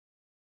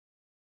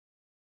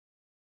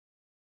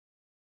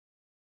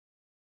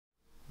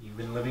You've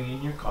been living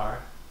in your car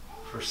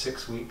for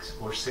 6 weeks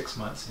or 6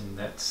 months, and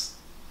that's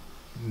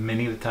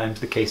many of the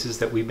times the cases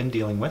that we've been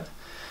dealing with.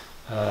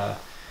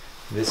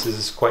 This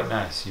is quite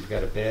nice. You've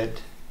got a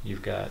bed,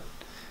 you've got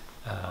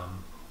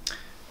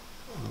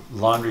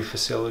laundry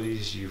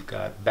facilities, you've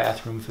got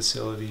bathroom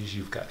facilities,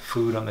 you've got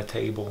food on the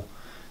table.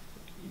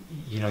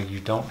 You know, you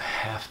don't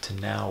have to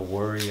now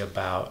worry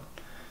about,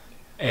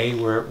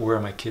 where are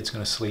my kids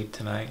going to sleep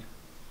tonight?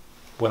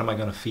 What am I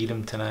going to feed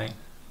them tonight?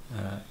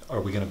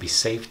 Are we going to be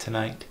safe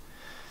tonight?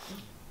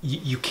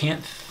 You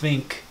can't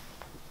think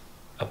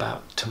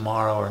about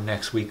tomorrow or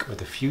next week or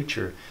the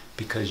future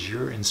because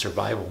you're in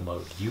survival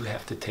mode. You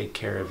have to take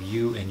care of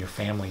you and your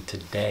family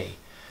today.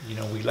 You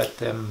know, we let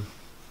them,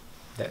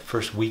 that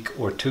first week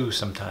or two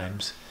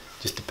sometimes,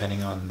 just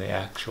depending on the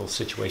actual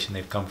situation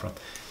they've come from,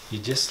 you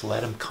just let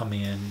them come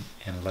in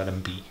and let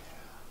them be.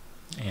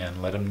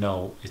 And let them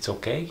know it's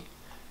okay,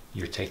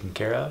 you're taken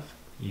care of,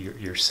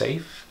 you're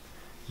safe,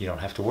 you don't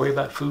have to worry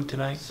about food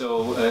tonight.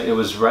 So it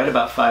was right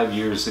about 5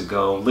 years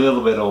ago, a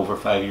little bit over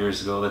 5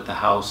 years ago, that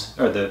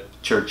the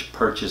church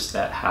purchased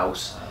that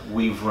house.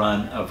 We've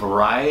run a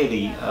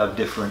variety of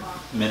different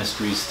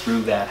ministries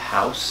through that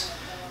house,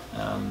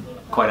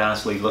 quite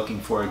honestly looking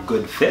for a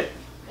good fit.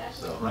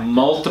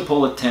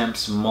 Multiple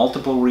attempts,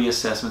 multiple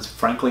reassessments,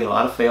 frankly a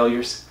lot of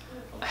failures.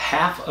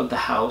 Half of the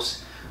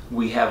house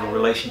we have a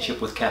relationship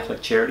with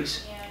Catholic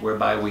Charities,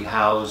 whereby we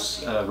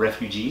house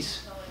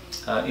refugees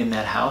in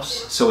that house.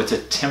 So it's a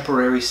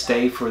temporary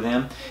stay for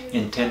them,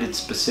 intended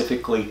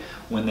specifically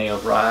when they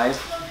arrive,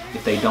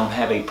 if they don't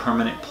have a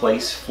permanent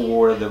place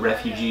for the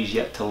refugees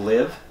yet to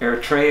live.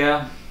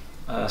 Eritrea,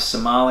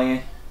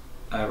 Somalia,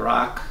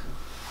 Iraq,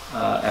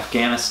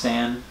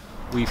 Afghanistan.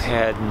 We've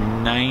had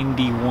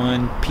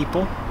 91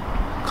 people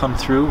come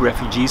through,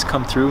 refugees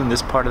come through in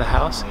this part of the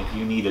house. If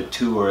you need a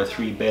 2 or a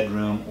 3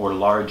 bedroom or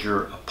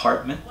larger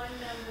apartment,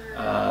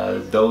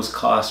 those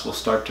costs will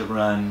start to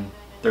run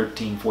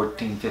 $1,300,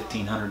 $1,400,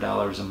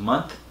 $1,500 a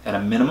month at a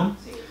minimum.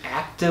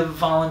 Active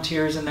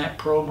volunteers in that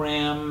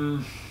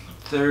program,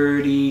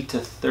 30 to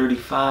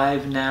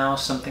 35 now,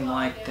 something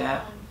like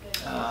that.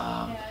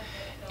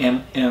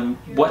 And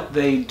what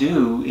they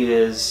do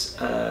is,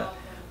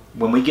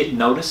 when we get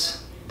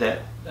notice that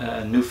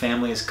a new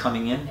family is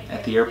coming in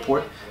at the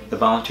airport, the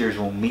volunteers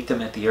will meet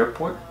them at the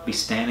airport, be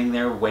standing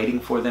there waiting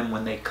for them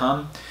when they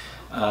come.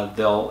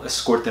 They'll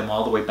escort them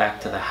all the way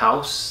back to the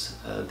house.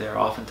 There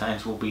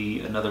oftentimes will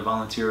be another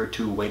volunteer or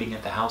two waiting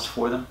at the house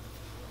for them.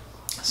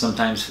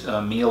 Sometimes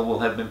a meal will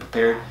have been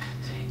prepared.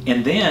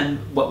 And then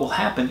what will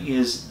happen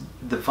is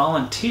the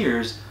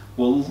volunteers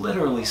will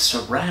literally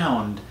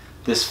surround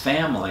this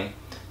family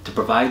to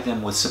provide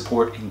them with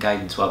support and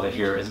guidance while they're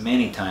here. As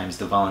many times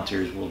the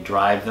volunteers will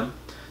drive them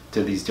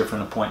to these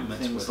different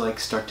appointments. Things like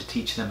start to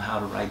teach them how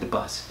to ride the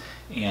bus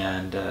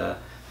and the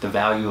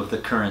value of the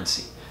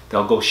currency.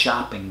 They'll go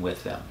shopping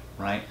with them,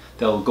 right?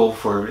 They'll go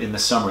in the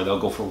summer, they'll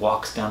go for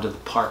walks down to the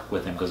park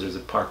with them because there's a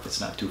park that's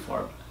not too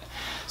far.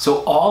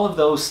 So all of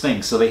those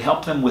things, so they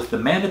help them with the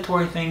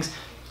mandatory things,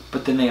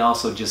 but then they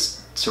also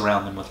just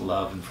surround them with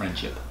love and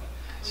friendship.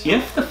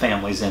 If the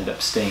families end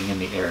up staying in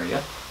the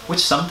area,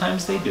 which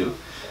sometimes they do,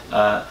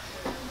 the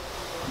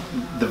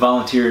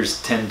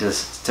volunteers tend to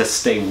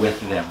stay with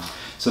them.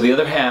 So the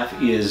other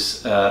half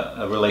is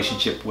a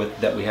relationship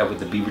that we have with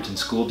the Beaverton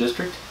School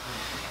District.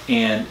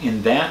 And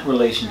in that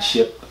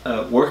relationship,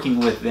 working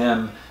with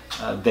them,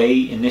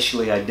 they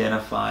initially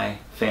identify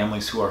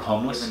families who are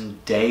homeless. Every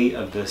day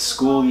of the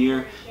school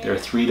year, there are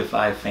 3 to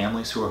 5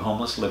 families who are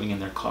homeless, living in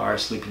their car,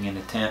 sleeping in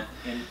a tent.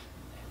 And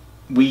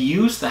we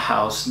use the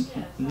house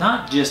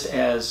not just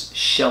as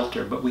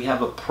shelter, but we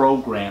have a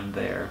program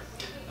there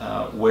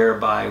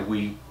whereby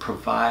we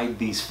provide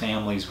these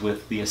families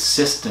with the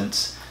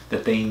assistance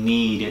that they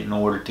need in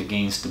order to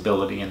gain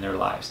stability in their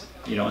lives.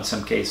 You know, in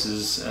some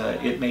cases,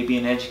 it may be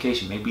an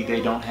education. Maybe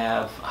they don't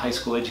have high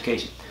school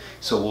education.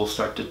 So we'll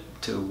start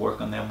to work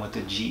on them with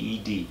a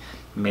GED.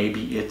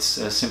 Maybe it's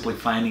simply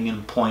finding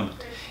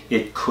employment.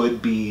 It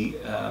could be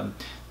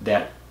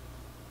that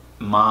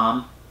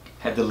mom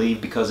had to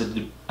leave because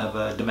of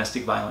a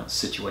domestic violence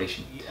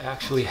situation. We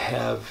actually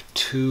have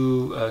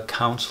 2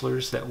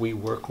 counselors that we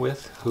work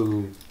with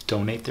who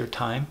donate their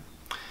time,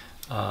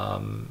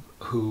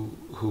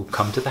 who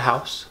come to the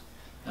house.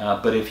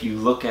 But if you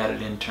look at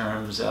it in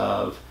terms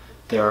of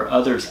there are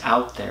others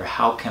out there,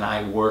 how can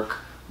I work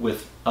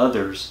with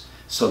others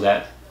so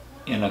that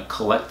in a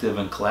collective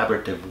and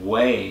collaborative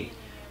way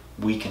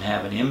we can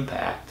have an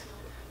impact,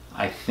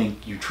 I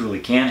think you truly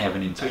can have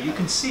an impact. So you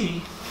can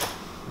see,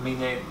 I mean,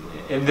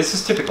 and this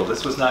is typical,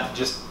 this was not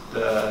just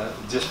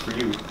for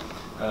you.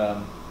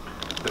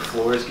 The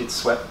floors get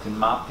swept and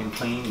mopped and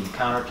cleaned, and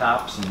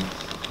countertops,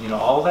 and you know,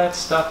 all that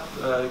stuff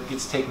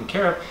gets taken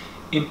care of.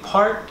 In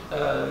part,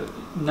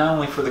 not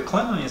only for the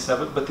cleanliness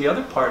of it, but the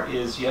other part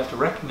is you have to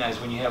recognize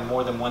when you have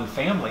more than one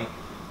family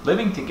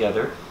living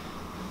together,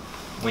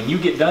 when you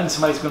get done,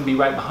 somebody's going to be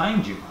right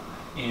behind you,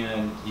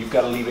 and you've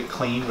got to leave it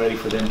clean, ready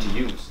for them to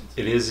use.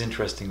 It is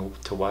interesting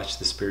to watch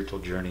the spiritual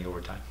journey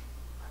over time.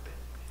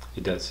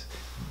 It does,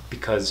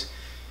 because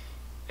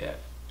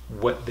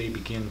what they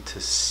begin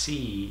to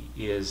see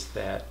is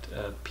that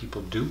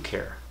people do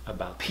care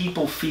about them.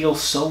 People feel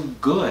so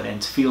good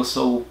and feel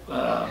so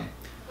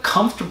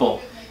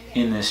comfortable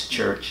in this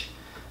church.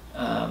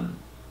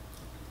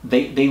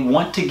 They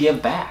want to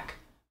give back.